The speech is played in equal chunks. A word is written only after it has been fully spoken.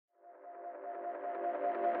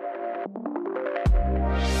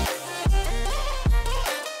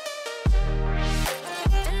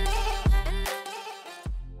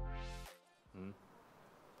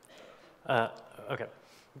Okay,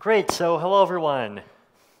 great. So hello, everyone.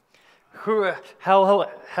 How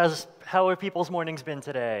have people's mornings been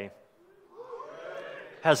today?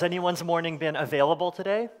 Has anyone's morning been available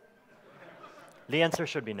today? The answer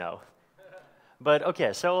should be no. But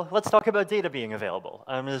OK, so let's talk about data being available.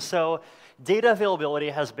 So data availability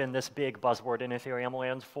has been this big buzzword in Ethereum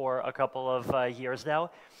land for a couple of years now.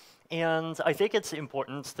 And I think it's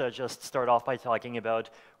important to just start off by talking about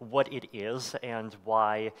what it is and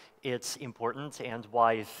why it's important and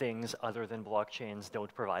why things other than blockchains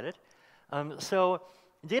don't provide it. So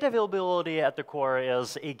data availability at the core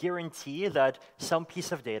is a guarantee that some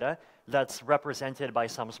piece of data that's represented by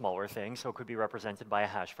some smaller thing, so it could be represented by a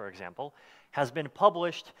hash, for example, has been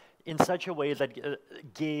published in such a way that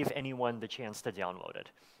gave anyone the chance to download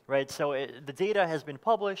it. Right? So the data has been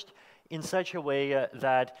published in such a way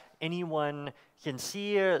that anyone can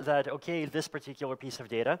see that, OK, this particular piece of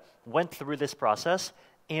data went through this process,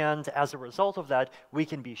 and as a result of that, we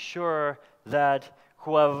can be sure that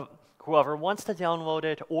whoever wants to download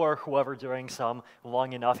it, or whoever during some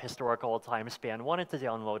long enough historical time span wanted to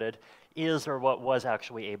download it, is or what was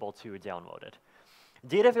actually able to download it.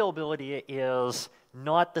 Data availability is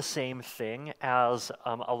not the same thing as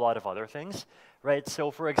a lot of other things. Right? So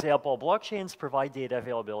for example, blockchains provide data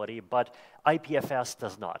availability, but IPFS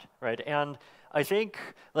does not. Right? And I think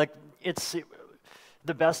it's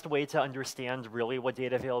the best way to understand really what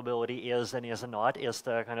data availability is and is not is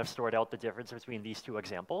to kind of sort out the difference between these two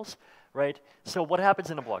examples. Right? So what happens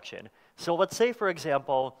in a blockchain? So let's say, for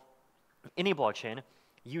example, in a blockchain,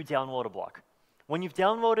 you download a block. When you've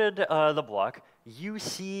downloaded the block, you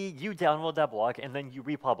download that block, and then you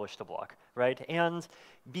republish the block, right? And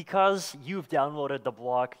because you've downloaded the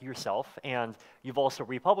block yourself, and you've also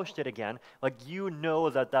republished it again, you know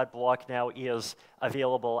that that block now is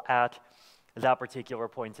available at that particular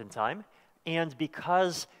point in time. And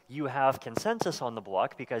because you have consensus on the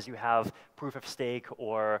block, because you have proof of stake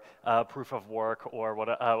or proof of work or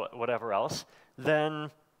whatever else,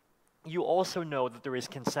 then you also know that there is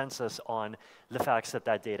consensus on the facts that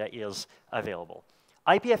that data is available.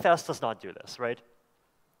 IPFS does not do this, right?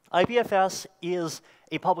 IPFS is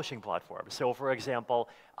a publishing platform. So for example,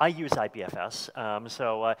 I use IPFS.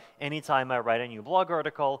 So anytime I write a new blog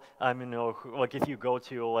article, if you go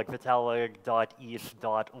to vitalik.eth.limo,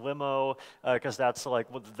 because that's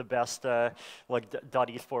the best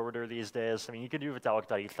 .eth forwarder these days. I mean, you could do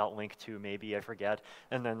vitalik.eth.link too, maybe, I forget,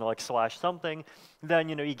 and then / something. Then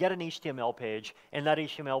you get an HTML page, and that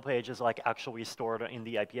HTML page is actually stored in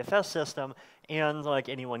the IPFS system, and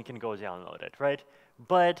anyone can go download it, right?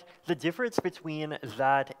 But the difference between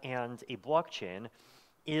that and a blockchain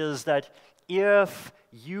is that if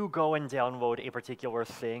you go and download a particular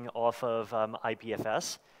thing off of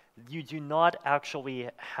IPFS, you do not actually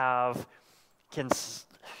have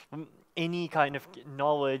any kind of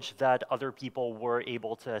knowledge that other people were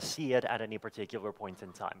able to see it at any particular point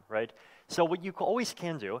in time, right? So what you always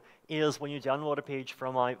can do is when you download a page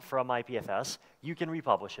from IPFS, you can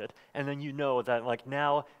republish it, and then you know that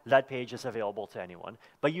now that page is available to anyone.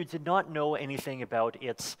 But you did not know anything about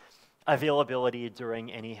its availability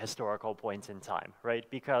during any historical point in time, right?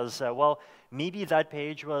 Because, well, maybe that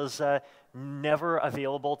page was never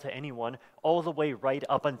available to anyone all the way right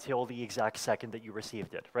up until the exact second that you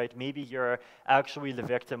received it, right? Maybe you're actually the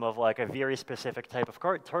victim of a very specific type of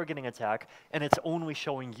targeting attack, and it's only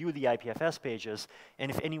showing you the IPFS pages, and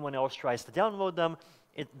if anyone else tries to download them,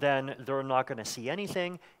 then they're not going to see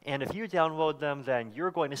anything, and if you download them, then you're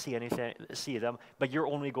going to see them, but you're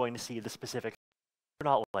only going to see the specific.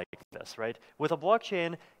 Not like this, right? With a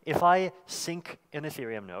blockchain, if I sync an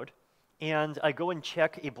Ethereum node and I go and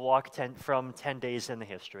check a block from 10 days in the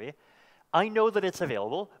history, I know that it's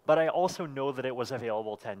available, but I also know that it was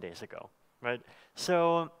available 10 days ago, right?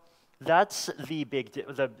 So that's the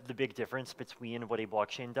big difference between what a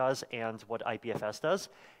blockchain does and what IPFS does.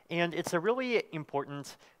 And it's a really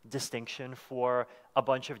important distinction for a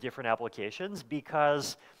bunch of different applications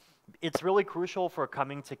because it's really crucial for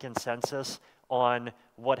coming to consensus on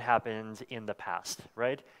what happened in the past,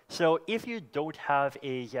 right? So if you don't have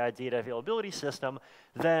a data availability system,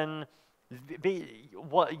 then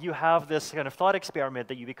you have this kind of thought experiment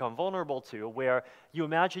that you become vulnerable to where you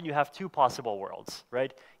imagine you have two possible worlds,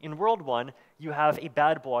 right? In world one, you have a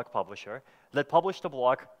bad block publisher that published a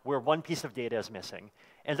block where one piece of data is missing.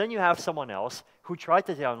 And then you have someone else who tried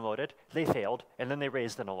to download it, they failed, and then they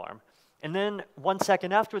raised an alarm. And then 1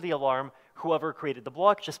 second after the alarm, whoever created the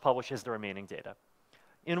block just publishes the remaining data.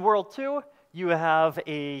 In world two, you have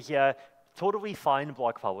a totally fine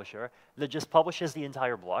block publisher that just publishes the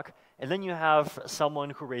entire block, and then you have someone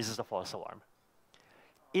who raises a false alarm.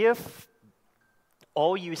 If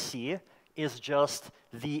all you see is just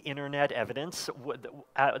the internet evidence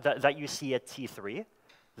that you see at T3,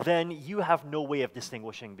 then you have no way of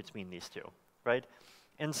distinguishing between these two, right?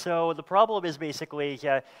 And so the problem is basically,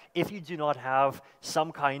 if you do not have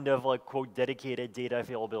some kind of like, quote, dedicated data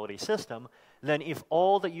availability system, then if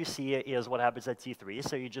all that you see is what happens at T3,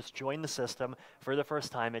 so you just join the system for the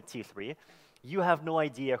first time at T3, you have no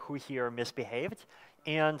idea who here misbehaved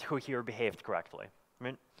and who here behaved correctly,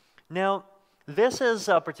 right? Now, this is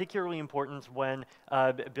particularly important when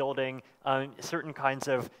building certain kinds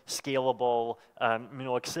of scalable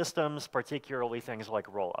like systems, particularly things like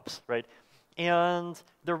rollups, right? And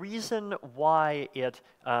the reason why it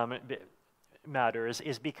matters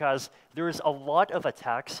is because there's a lot of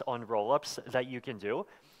attacks on rollups that you can do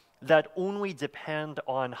that only depend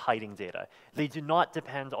on hiding data. They do not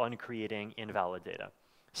depend on creating invalid data.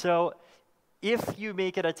 So if you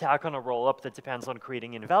make an attack on a rollup that depends on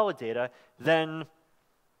creating invalid data, then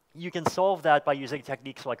you can solve that by using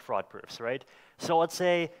techniques like fraud proofs, right? So let's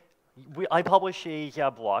say I publish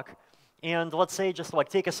a block, and let's say just like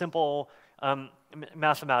take a simple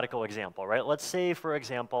mathematical example, right? Let's say, for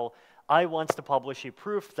example, I want to publish a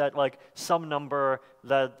proof that like some number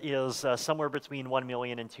that is somewhere between 1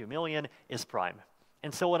 million and 2 million is prime.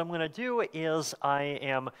 And so what I'm going to do is I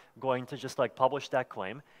am going to just like publish that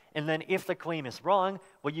claim. And then if the claim is wrong,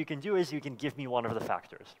 what you can do is you can give me one of the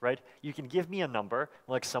factors, right? You can give me a number,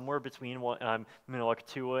 like somewhere between like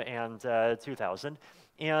 2 and 2,000.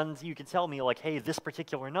 And you can tell me, like, hey, this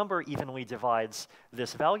particular number evenly divides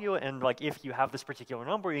this value. And like, if you have this particular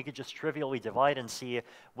number, you could just trivially divide and see,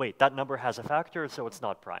 wait, that number has a factor, so it's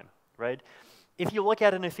not prime, right? If you look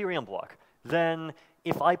at an Ethereum block, then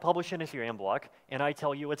if I publish an Ethereum block and I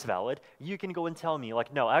tell you it's valid, you can go and tell me,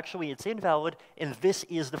 like, no, actually it's invalid, and this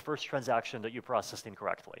is the first transaction that you processed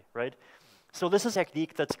incorrectly, right? So this is a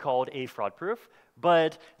technique that's called a fraud proof,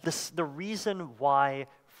 but the reason why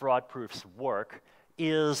fraud proofs work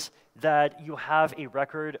is that you have a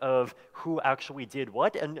record of who actually did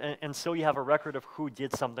what, and so you have a record of who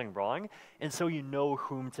did something wrong, and so you know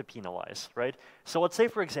whom to penalize, right? So let's say,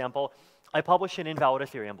 for example, I publish an invalid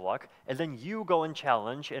Ethereum block, and then you go and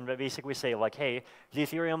challenge and basically say, like, hey, the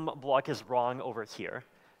Ethereum block is wrong over here.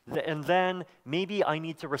 And then maybe I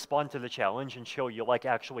need to respond to the challenge and show you, like,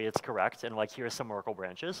 actually it's correct, and like, here's some Oracle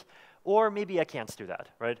branches. Or maybe I can't do that,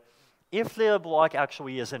 right? If the block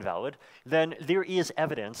actually is invalid, then there is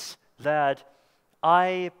evidence that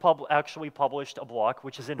I actually published a block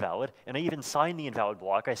which is invalid, and I even signed the invalid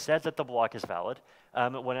block. I said that the block is valid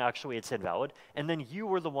when actually it's invalid, and then you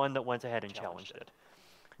were the one that went ahead and challenged it.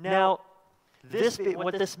 Now,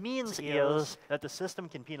 what this means is that the system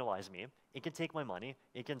can penalize me. It can take my money.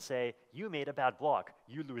 It can say, you made a bad block.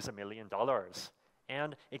 You lose $1 million.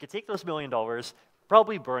 And it can take those $1 million,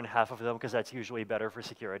 probably burn half of them because that's usually better for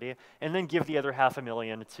security, and then give the other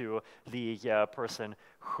 $500,000 to the person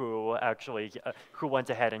who actually who went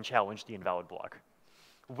ahead and challenged the invalid block.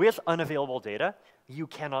 With unavailable data, you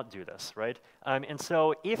cannot do this, right? And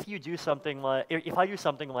so if you do something like, if I do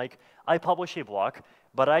something like I publish a block,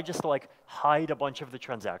 but I just like hide a bunch of the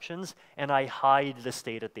transactions and I hide the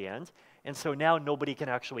state at the end, and so now nobody can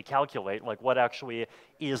actually calculate like what actually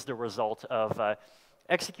is the result of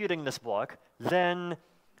executing this block, then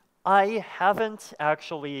I haven't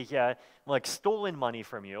actually like stolen money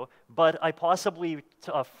from you, but I possibly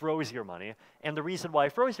froze your money. And the reason why I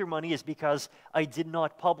froze your money is because I did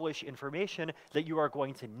not publish information that you are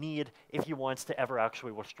going to need if you want to ever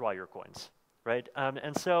actually withdraw your coins, right?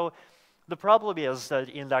 And so the problem is that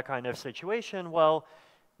in that kind of situation, well,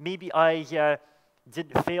 maybe I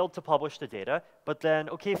failed to publish the data, but then,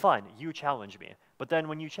 okay, fine, you challenge me. But then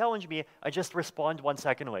when you challenge me, I just respond 1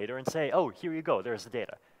 second later and say, oh, here you go, there's the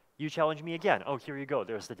data. You challenge me again, oh, here you go,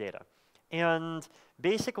 there's the data. And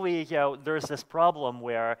basically, there's this problem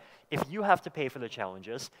where if you have to pay for the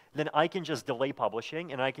challenges, then I can just delay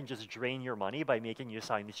publishing and I can just drain your money by making you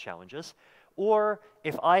sign these challenges. Or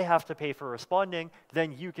if I have to pay for responding,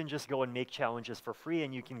 then you can just go and make challenges for free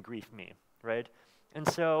and you can grief me, right? And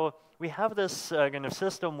so we have this kind of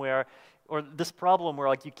system where, or this problem where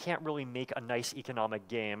like you can't really make a nice economic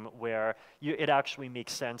game where it actually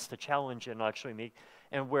makes sense to challenge and actually make,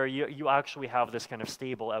 and where you actually have this kind of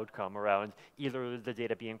stable outcome around either the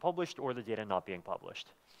data being published or the data not being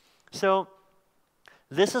published. So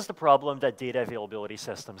This is the problem that data availability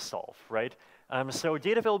systems solve, right? So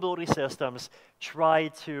data availability systems try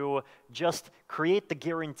to just create the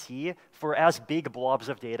guarantee for as big blobs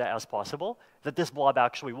of data as possible that this blob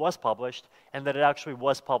actually was published and that it actually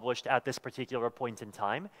was published at this particular point in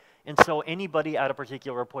time. And so anybody at a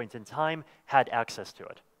particular point in time had access to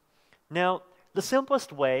it. Now, the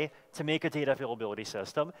simplest way to make a data availability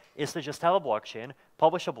system is to just have a blockchain,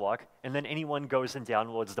 publish a block, and then anyone goes and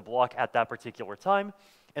downloads the block at that particular time.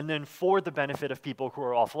 And then for the benefit of people who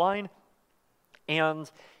are offline, and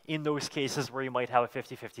in those cases where you might have a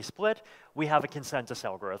 50-50 split, we have a consensus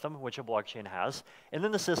algorithm, which a blockchain has. And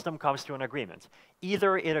then the system comes to an agreement.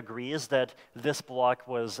 Either it agrees that this block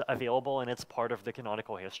was available and it's part of the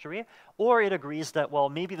canonical history, or it agrees that, well,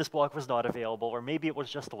 maybe this block was not available, or maybe it was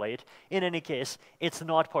just late. In any case, it's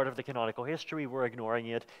not part of the canonical history. We're ignoring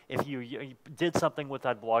it. If you did something with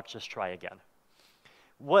that block, just try again.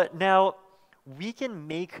 Now, we can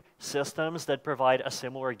make systems that provide a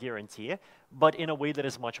similar guarantee, but in a way that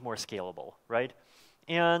is much more scalable, right?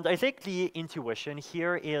 And I think the intuition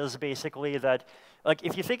here is basically that, like,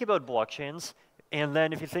 if you think about blockchains, and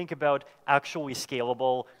then if you think about actually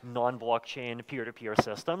scalable non-blockchain peer-to-peer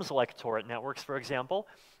systems, like torrent networks, for example,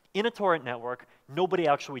 in a torrent network, nobody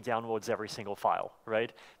actually downloads every single file,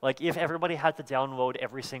 right? Like, if everybody had to download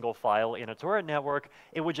every single file in a torrent network,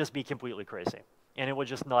 it would just be completely crazy, and it would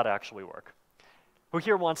just not actually work. Who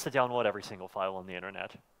here wants to download every single file on the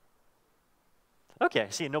internet? Okay,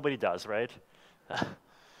 see, nobody does, right?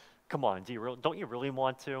 Come on, don't you really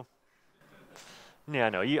want to? Yeah,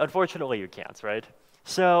 no, unfortunately you can't, right?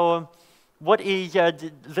 So,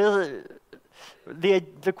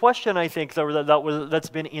 the question I think that's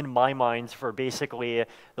been in my mind for basically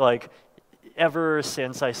like ever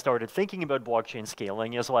since I started thinking about blockchain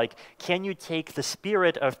scaling is like, can you take the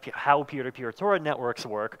spirit of how peer-to-peer torrent networks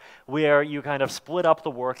work, where you kind of split up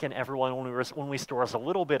the work and everyone only stores a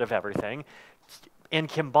little bit of everything, and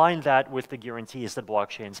combine that with the guarantees that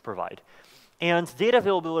blockchains provide. And data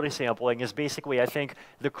availability sampling is basically, I think,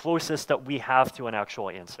 the closest that we have to an actual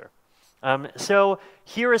answer. So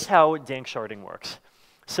here is how dank sharding works.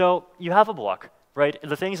 So you have a block, right?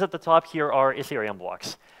 The things at the top here are Ethereum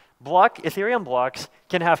blocks. Ethereum blocks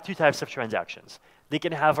can have two types of transactions. They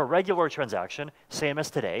can have a regular transaction, same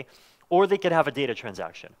as today, or they can have a data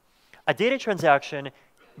transaction. A data transaction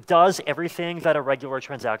does everything that a regular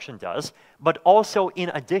transaction does, but also in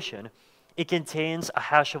addition, it contains a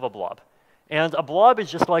hash of a blob. And a blob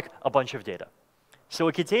is just like a bunch of data. So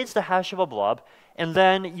it contains the hash of a blob, and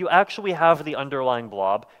then you actually have the underlying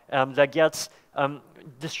blob that gets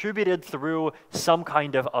distributed through some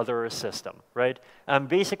kind of other system, right?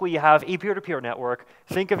 Basically, you have a peer-to-peer network.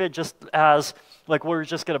 Think of it just as, like, we're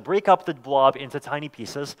just going to break up the blob into tiny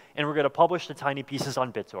pieces, and we're going to publish the tiny pieces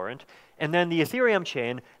on BitTorrent. And then the Ethereum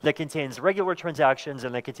chain that contains regular transactions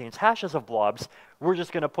and that contains hashes of blobs, we're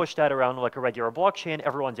just going to push that around like a regular blockchain.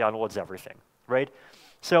 Everyone downloads everything, right?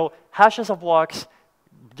 So hashes of blocks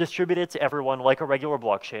distributed to everyone like a regular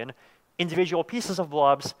blockchain. Individual pieces of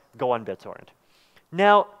blobs go on BitTorrent.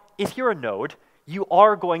 Now, if you're a node, you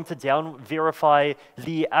are going to verify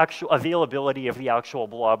the actual availability of the actual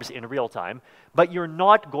blobs in real time, but you're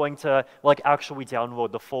not going to like actually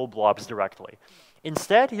download the full blobs directly.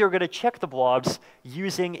 Instead, you're going to check the blobs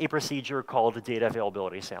using a procedure called data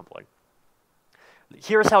availability sampling.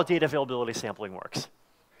 Here's how data availability sampling works.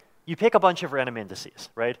 You pick a bunch of random indices,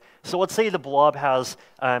 right? So let's say the blob has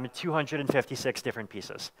 256 different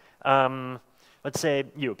pieces. Let's say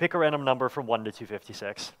you pick a random number from 1 to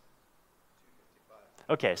 256.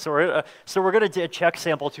 Okay, so we're going to check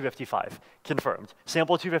sample 255. Confirmed.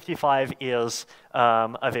 Sample 255 is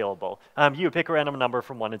available. You pick a random number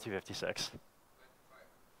from 1 to 256.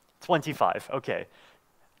 25. Okay.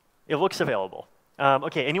 It looks available.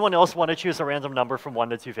 Okay, anyone else want to choose a random number from 1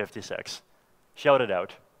 to 256? Shout it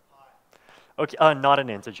out. Okay, not an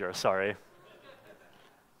integer, sorry.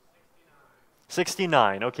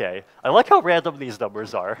 69, okay. I like how random these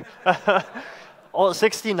numbers are.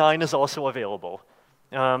 69 is also available.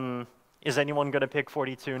 Is anyone going to pick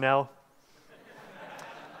 42 now?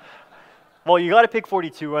 Well, you got to pick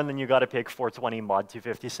 42, and then you got to pick 420 mod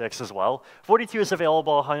 256 as well. 42 is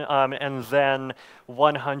available, and then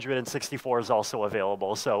 164 is also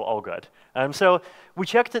available, so all good. So we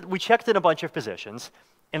checked in a bunch of positions,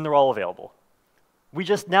 and they're all available.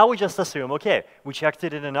 Now we just assume, okay, we checked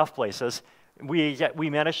it in enough places. We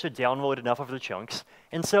managed to download enough of the chunks,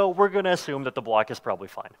 and so we're going to assume that the block is probably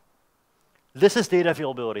fine. This is data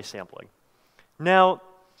availability sampling. Now,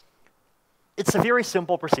 it's a very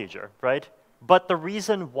simple procedure, right? But the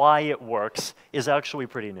reason why it works is actually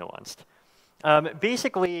pretty nuanced.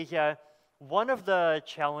 Basically, one of the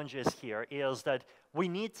challenges here is that we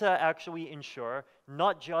need to actually ensure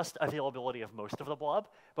not just availability of most of the blob,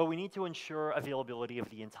 but we need to ensure availability of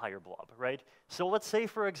the entire blob, right? So let's say,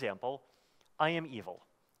 for example, I am evil.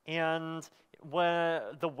 And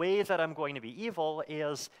the way that I'm going to be evil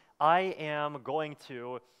is I am going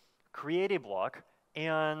to create a block,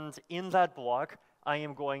 and in that block, I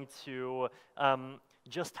am going to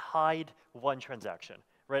just hide one transaction,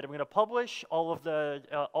 right? I'm going to publish all of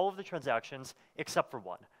the transactions except for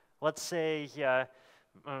one. Let's say,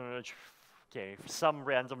 okay, some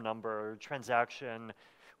random number, transaction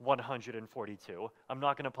 142. I'm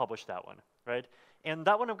not going to publish that one, right? And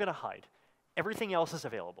that one I'm going to hide. Everything else is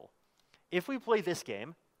available. If we play this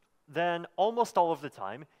game, then almost all of the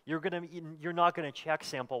time, you're not going to check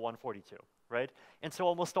sample 142, right? And so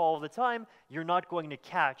almost all of the time, you're not going to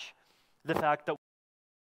catch the fact that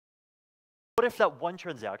what if that one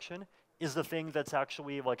transaction is the thing that's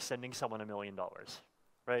actually like sending someone $1 million,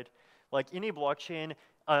 right? Like in a blockchain,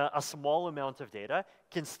 a small amount of data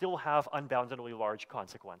can still have unboundedly large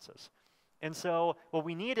consequences. And so what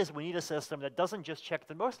we need is a system that doesn't just check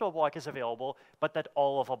that most of a block is available, but that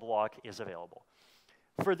all of a block is available.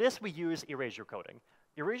 For this, we use erasure coding.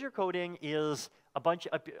 Erasure coding is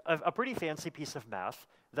a pretty fancy piece of math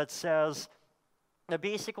that says that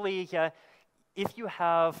basically, if you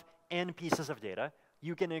have n pieces of data,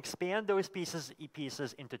 you can expand those pieces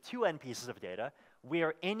into 2n pieces of data,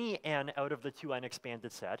 where any n out of the 2n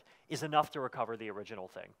expanded set is enough to recover the original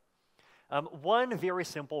thing. One very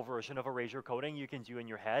simple version of erasure coding you can do in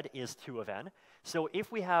your head is 2 of n. So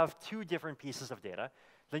if we have 2 different pieces of data,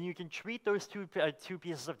 then you can treat those two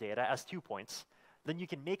pieces of data as 2 points. Then you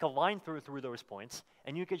can make a line through those points,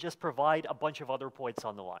 and you could just provide a bunch of other points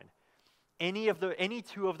on the line. Any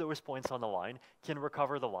 2 of those points on the line can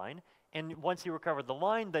recover the line, and once you recover the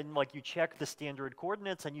line, then like you check the standard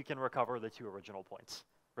coordinates, and you can recover the 2 original points,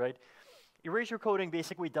 right? Erasure coding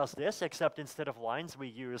basically does this, except instead of lines, we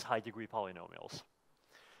use high-degree polynomials.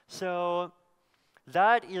 So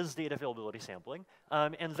that is data availability sampling.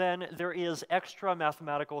 And then there is extra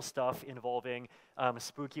mathematical stuff involving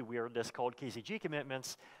spooky weirdness called KZG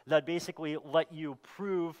commitments that basically let you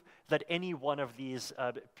prove that any one of these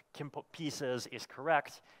pieces is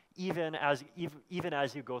correct, even as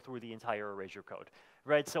you go through the entire erasure code,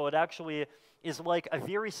 right? So it actually is like a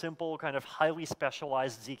very simple kind of highly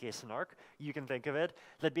specialized ZK snark, you can think of it,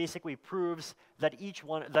 that basically proves that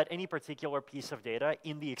any particular piece of data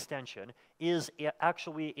in the extension is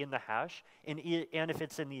actually in the hash, and if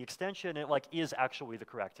it's in the extension, it like is actually the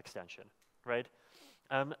correct extension, right?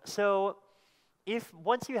 So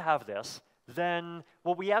once you have this, then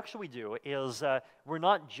what we actually do is we're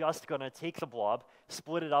not just going to take the blob,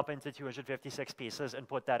 split it up into 256 pieces, and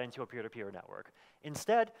put that into a peer-to-peer network.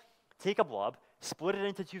 Instead, take a blob, split it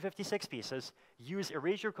into 256 pieces, use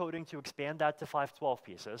erasure coding to expand that to 512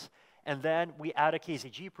 pieces, and then we add a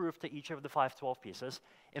KZG proof to each of the 512 pieces,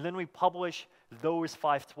 and then we publish those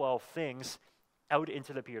 512 things out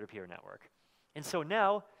into the peer-to-peer network. And so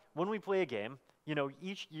now, when we play a game,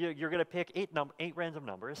 you're going to pick 8 random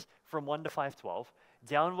numbers from 1 to 512,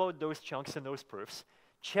 download those chunks and those proofs,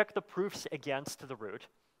 check the proofs against the root,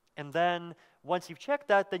 and then once you've checked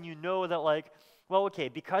that, then you know that like, well, okay,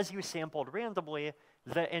 because you sampled randomly,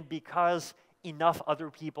 and because enough other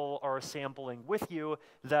people are sampling with you,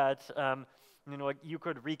 that you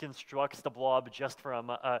could reconstruct the blob just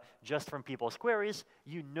from people's queries.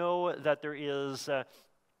 You know that there is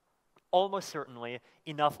almost certainly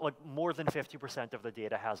enough, like more than 50% of the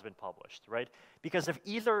data has been published, right? Because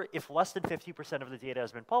if less than 50% of the data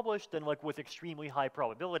has been published, then like with extremely high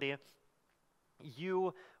probability,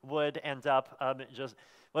 you would end up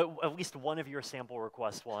at least one of your sample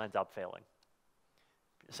requests will end up failing.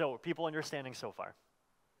 So people understanding so far?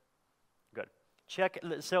 Good.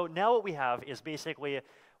 So now what we have is basically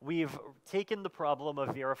we've taken the problem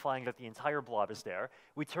of verifying that the entire blob is there.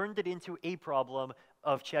 We turned it into a problem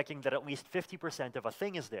of checking that at least 50% of a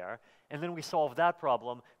thing is there, and then we solve that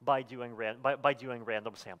problem by doing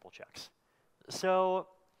random sample checks. So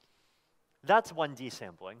that's 1D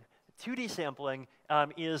sampling. 2D sampling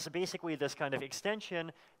is basically this kind of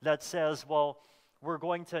extension that says, well, we're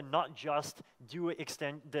going to not just do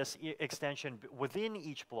this extension within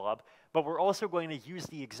each blob, but we're also going to use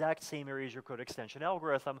the exact same erasure code extension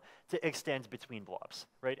algorithm to extend between blobs,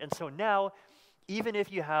 right? And so now, even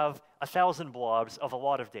if you have 1,000 blobs of a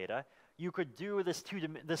lot of data, you could do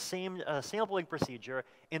the same sampling procedure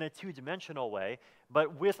in a 2-dimensional way,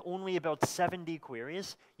 but with only about 70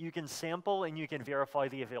 queries, you can sample and you can verify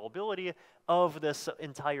the availability of this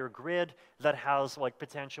entire grid that has like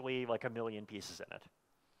potentially like 1 million pieces in it.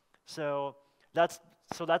 So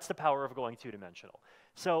So that's the power of going two-dimensional.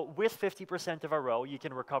 So with 50% of a row, you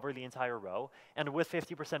can recover the entire row, and with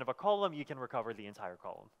 50% of a column, you can recover the entire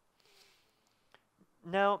column.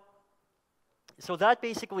 Now, so that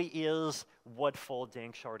basically is what full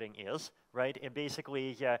danksharding is, right? It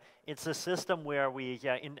basically, it's a system where we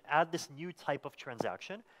add this new type of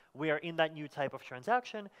transaction, where in that new type of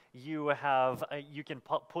transaction, you have, you can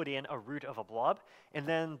put in a root of a blob, and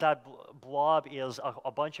then that blob is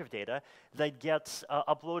a bunch of data that gets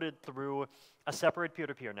uploaded through a separate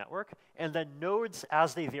peer-to-peer network, and then nodes,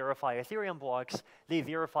 as they verify Ethereum blocks, they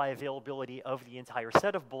verify availability of the entire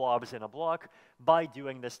set of blobs in a block by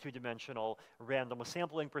doing this two-dimensional random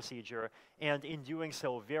sampling procedure, and in doing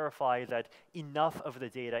so, verify that enough of the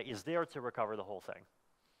data is there to recover the whole thing.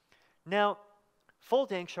 Now, full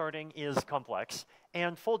danksharding is complex,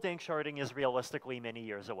 and full danksharding is realistically many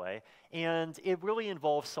years away, and it really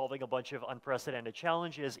involves solving a bunch of unprecedented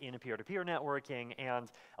challenges in peer-to-peer networking and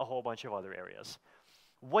a whole bunch of other areas.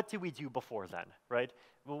 What do we do before then, right?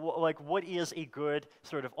 Like, what is a good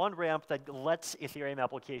sort of on-ramp that lets Ethereum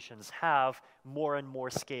applications have more and more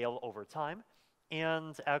scale over time,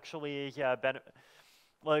 and actually,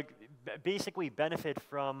 basically benefit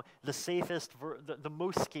from the safest, the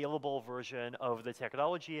most scalable version of the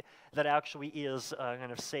technology that actually is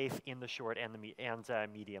kind of safe in the short and the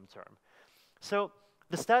medium term. So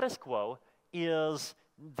the status quo is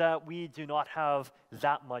that we do not have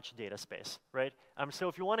that much data space, right? So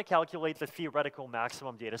if you want to calculate the theoretical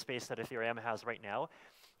maximum data space that Ethereum has right now,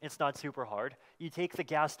 it's not super hard. You take the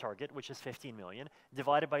gas target, which is 15 million,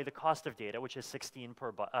 divided by the cost of data, which is 16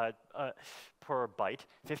 per byte.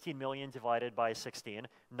 15 million divided by 16,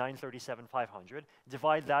 937,500.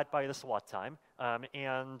 Divide that by the SWAT time,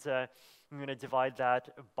 and I'm going to divide that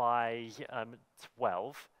by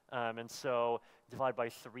 12. And so divide by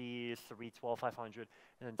 3, 12,500,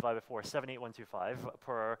 and then divide by 4, 78,125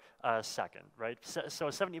 per second, right? So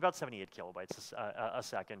about 78 kilobytes a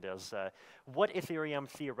second is what Ethereum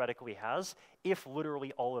theoretically has if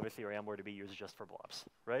literally all of Ethereum were to be used just for blobs,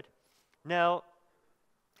 right? Now,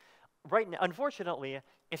 unfortunately,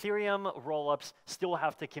 Ethereum rollups still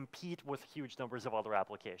have to compete with huge numbers of other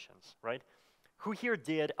applications, right? Who here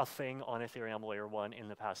did a thing on Ethereum layer 1 in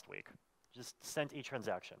the past week? Just sent a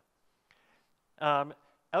transaction.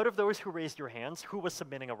 Out of those who raised your hands, who was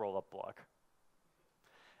submitting a rollup block?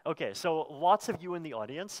 Okay, so lots of you in the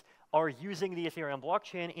audience are using the Ethereum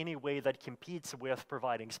blockchain in a way that competes with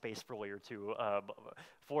providing space for layer 2,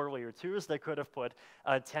 for layer 2s that could have put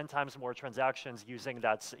 10 times more transactions using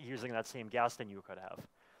that same gas than you could have.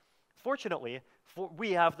 Fortunately,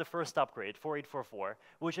 we have the first upgrade, 4844,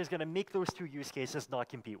 which is going to make those two use cases not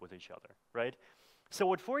compete with each other, right? So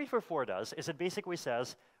what 4844 does is it basically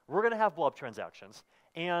says, we're going to have blob transactions,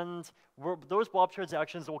 and those blob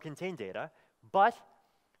transactions will contain data, but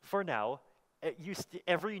for now,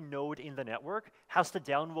 every node in the network has to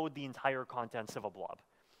download the entire contents of a blob.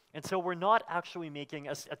 And so we're not actually making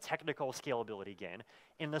a technical scalability gain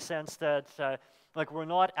in the sense that like we're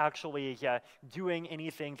not actually doing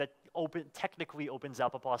anything that technically opens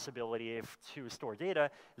up a possibility to store data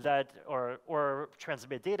that or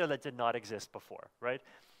transmit data that did not exist before, right?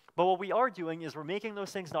 But what we are doing is we're making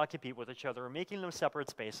those things not compete with each other. We're making those separate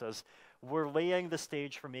spaces. We're laying the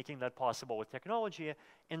stage for making that possible with technology.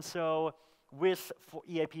 And so with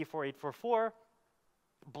EIP-4844,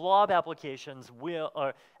 blob applications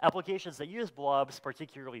applications that use blobs,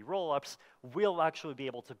 particularly rollups, will actually be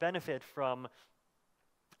able to benefit from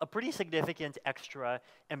a pretty significant extra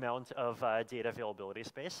amount of data availability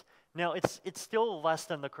space. Now, it's still less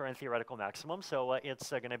than the current theoretical maximum, so it's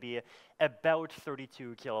going to be about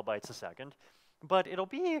 32 kilobytes a second. But it'll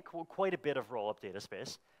be quite a bit of rollup data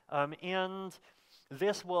space. And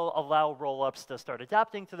this will allow rollups to start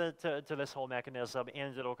adapting to this whole mechanism,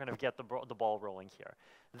 and it'll kind of get the ball rolling here.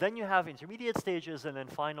 Then you have intermediate stages, and then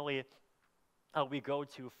finally, we go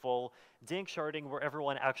to full danksharding, where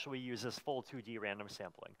everyone actually uses full 2D random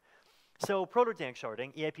sampling. So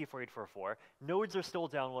proto-danksharding, EIP-4844, nodes are still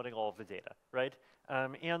downloading all of the data, right?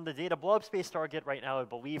 And the data blob space target right now, I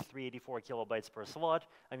believe 384 kilobytes per slot.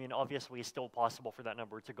 I mean, obviously, still possible for that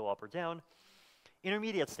number to go up or down.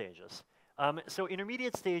 Intermediate stages. So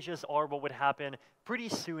intermediate stages are what would happen pretty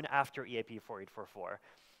soon after EIP-4844.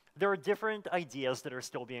 There are different ideas that are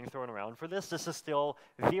still being thrown around for this. This is still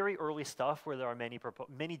very early stuff where there are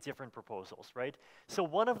many different proposals, right? So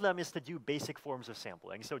one of them is to do basic forms of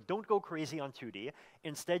sampling. So don't go crazy on 2D.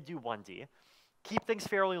 Instead, do 1D. Keep things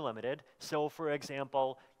fairly limited. So for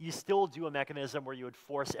example, you still do a mechanism where you would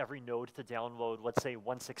force every node to download, let's say,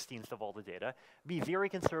 1/16 of all the data. Be very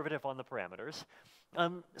conservative on the parameters.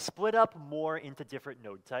 Split up more into different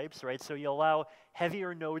node types, right? So you allow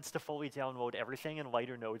heavier nodes to fully download everything and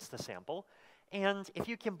lighter nodes to sample. And if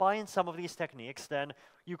you combine some of these techniques, then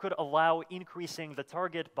you could allow increasing the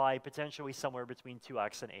target by potentially somewhere between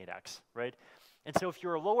 2x and 8x, right? And so if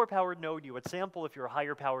you're a lower powered node, you would sample. If you're a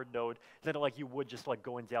higher powered node, then like you would just like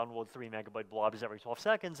go and download 3 megabyte blobs every 12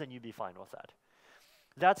 seconds and you'd be fine with that.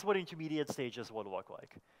 That's what intermediate stages would look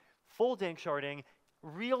like. Full danksharding,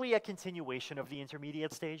 really a continuation of the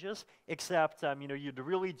intermediate stages, except you'd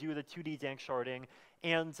really do the 2D danksharding,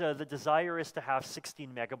 and the desire is to have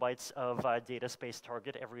 16 megabytes of data space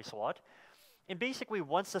target every slot. And basically,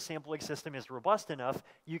 once the sampling system is robust enough,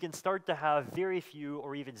 you can start to have very few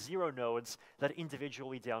or even 0 nodes that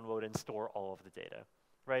individually download and store all of the data,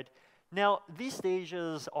 right? Now, these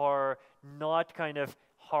stages are not kind of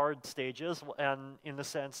hard stages, and in the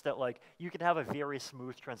sense that like you can have a very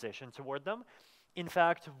smooth transition toward them. In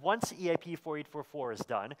fact, once EIP-4844 is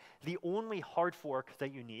done, the only hard fork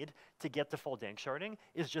that you need to get to full danksharding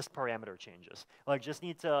is just parameter changes. Like, just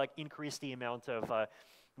need to increase the amount of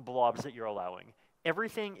blobs that you're allowing.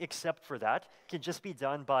 Everything except for that can just be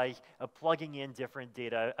done by plugging in different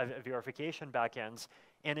data verification backends,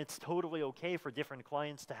 and it's totally okay for different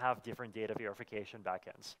clients to have different data verification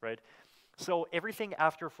backends, right? So everything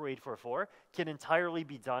after 4844 can entirely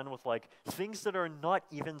be done with like things that are not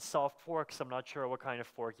even soft forks. I'm not sure what kind of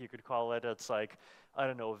fork you could call it. It's like, I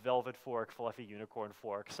don't know, velvet fork, fluffy unicorn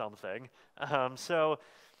fork, something. So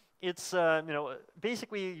it's,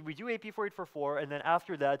 basically we do EIP-4844, and then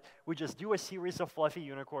after that, we just do a series of fluffy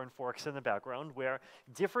unicorn forks in the background where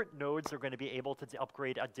different nodes are going to be able to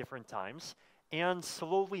upgrade at different times and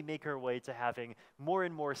slowly make our way to having more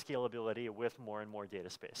and more scalability with more and more data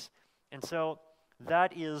space. And so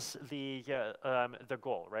that is the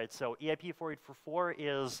goal, right? So EIP-4844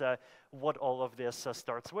 is what all of this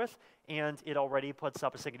starts with, and it already puts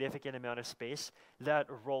up a significant amount of space that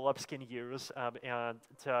rollups can use and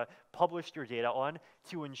to publish your data on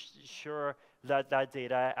to ensure that that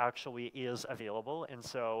data actually is available. And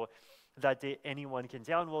so that anyone can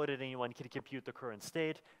download it, anyone can compute the current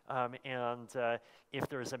state, and if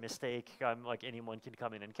there's a mistake, like anyone can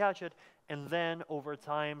come in and catch it, and then over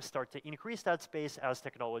time start to increase that space as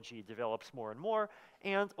technology develops more and more,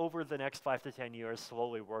 and over the next 5 to 10 years,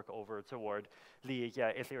 slowly work over toward the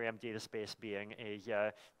Ethereum data space being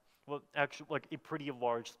a well, actually, like a pretty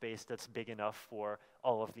large space that's big enough for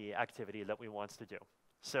all of the activity that we want to do.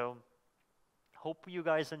 So hope you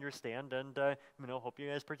guys understand, and hope you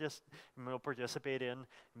guys participate in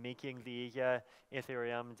making the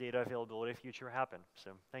Ethereum data availability future happen.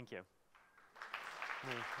 So thank you.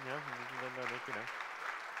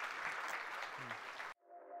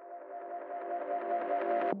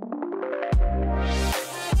 Yeah,